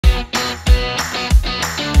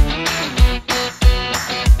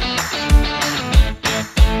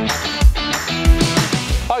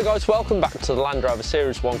guys, welcome back to the Land Rover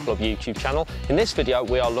Series 1 Club YouTube channel. In this video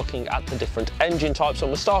we are looking at the different engine types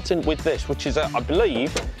and we're starting with this, which is I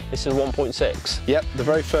believe this is 1.6. Yep, the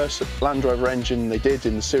very first Land Rover engine they did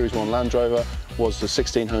in the Series 1 Land Rover was the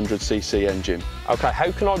 1600cc engine. Okay,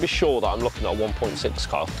 how can I be sure that I'm looking at a 1.6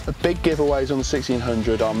 car? The big giveaways on the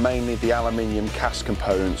 1600 are mainly the aluminium cast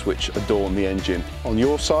components which adorn the engine. On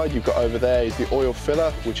your side you've got over there is the oil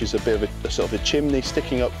filler, which is a bit of a sort of a chimney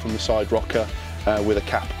sticking up from the side rocker with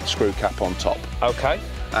a screw cap on top. Okay.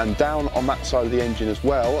 And down on that side of the engine as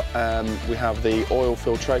well, we have the oil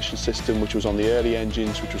filtration system, which was on the early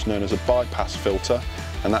engines, which was known as a bypass filter,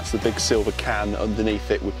 and that's the big silver can underneath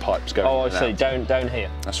it with pipes going. Oh, I see. Down here.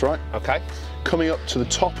 That's right. Okay. Coming up to the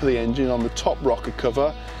top of the engine, on the top rocker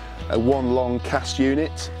cover, one long cast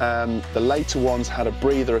unit. The later ones had a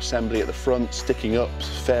breather assembly at the front, sticking up,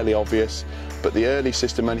 fairly obvious, but the early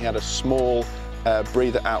system only had a small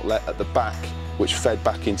breather outlet at the back, which fed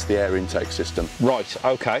back into the air intake system. Right,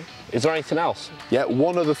 okay. Is there anything else? Yeah,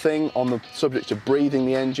 one other thing on the subject of breathing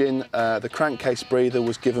the engine, the crankcase breather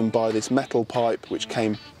was given by this metal pipe which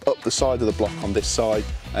came up the side of the block on this side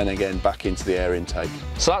and again back into the air intake.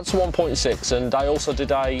 So that's 1.6, and they also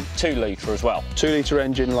did a 2 litre as well. 2 litre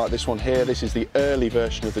engine like this one here. This is the early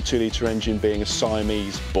version of the 2 litre engine, being a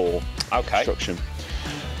Siamese bore construction.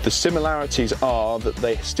 The similarities are that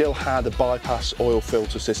they still had a bypass oil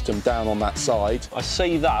filter system down on that side. I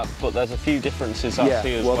see that, but there's a few differences I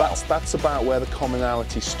see as well. That's about where the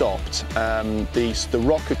commonality stopped. The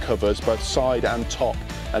rocker covers, both side and top,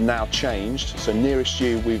 are now changed. So nearest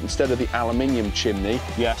you, instead of the aluminium chimney,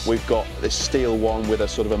 we've got this steel one with a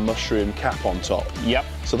sort of a mushroom cap on top. Yep.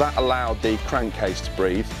 So that allowed the crankcase to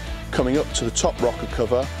breathe. Coming up to the top rocker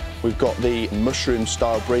cover, we've got the mushroom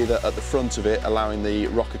style breather at the front of it, allowing the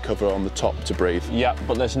rocker cover on the top to breathe. Yeah,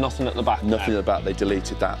 but there's nothing at the back. Nothing at the back, they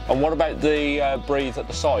deleted that. And what about the breathe at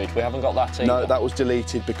the side? We haven't got that either. No, that was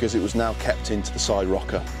deleted because it was now kept into the side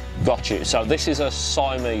rocker. Got you. So this is a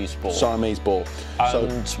Siamese bore. Siamese bore.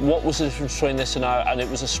 And what was the difference between this and it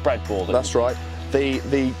was a spread bore? That's right.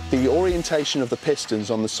 The orientation of the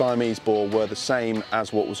pistons on the Siamese bore were the same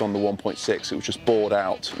as what was on the 1.6. It was just bored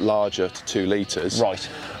out larger to 2 litres. Right.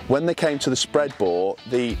 When they came to the spread bore,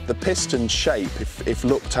 the piston shape, if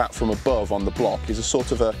looked at from above on the block, is a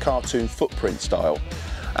sort of a cartoon footprint style.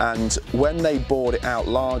 And when they bored it out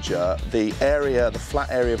larger, the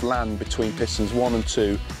flat area of land between pistons 1 and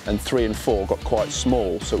 2 and 3 and 4 got quite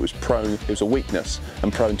small, so it was a weakness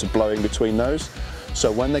and prone to blowing between those. So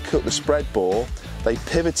when they cut the spread bore, they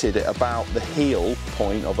pivoted it about the heel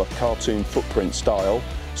point of a cartoon footprint style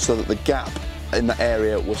so that the gap in the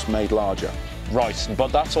area was made larger. Right,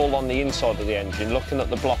 but that's all on the inside of the engine. Looking at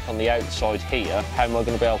the block on the outside here, how am I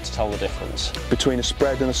going to be able to tell the difference? Between a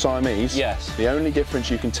spread and a Siamese? Yes. The only difference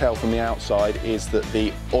you can tell from the outside is that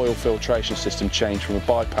the oil filtration system changed from a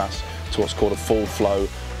bypass to what's called a full flow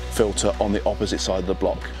filter on the opposite side of the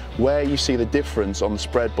block. Where you see the difference on the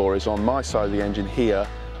spread bore is on my side of the engine here.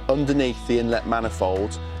 Underneath the inlet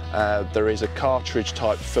manifold, there is a cartridge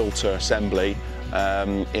type filter assembly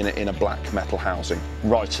in a black metal housing.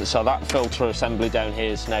 Right, so that filter assembly down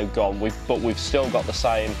here is now gone, but we've still got the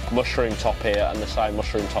same mushroom top here and the same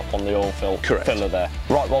mushroom top on the oil filler there.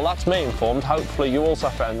 Right, well that's me informed. Hopefully you also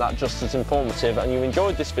found that just as informative and you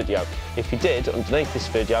enjoyed this video. If you did, underneath this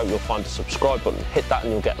video you'll find a subscribe button. Hit that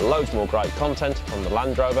and you'll get loads more great content from the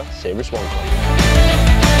Land Rover Series 1 Club.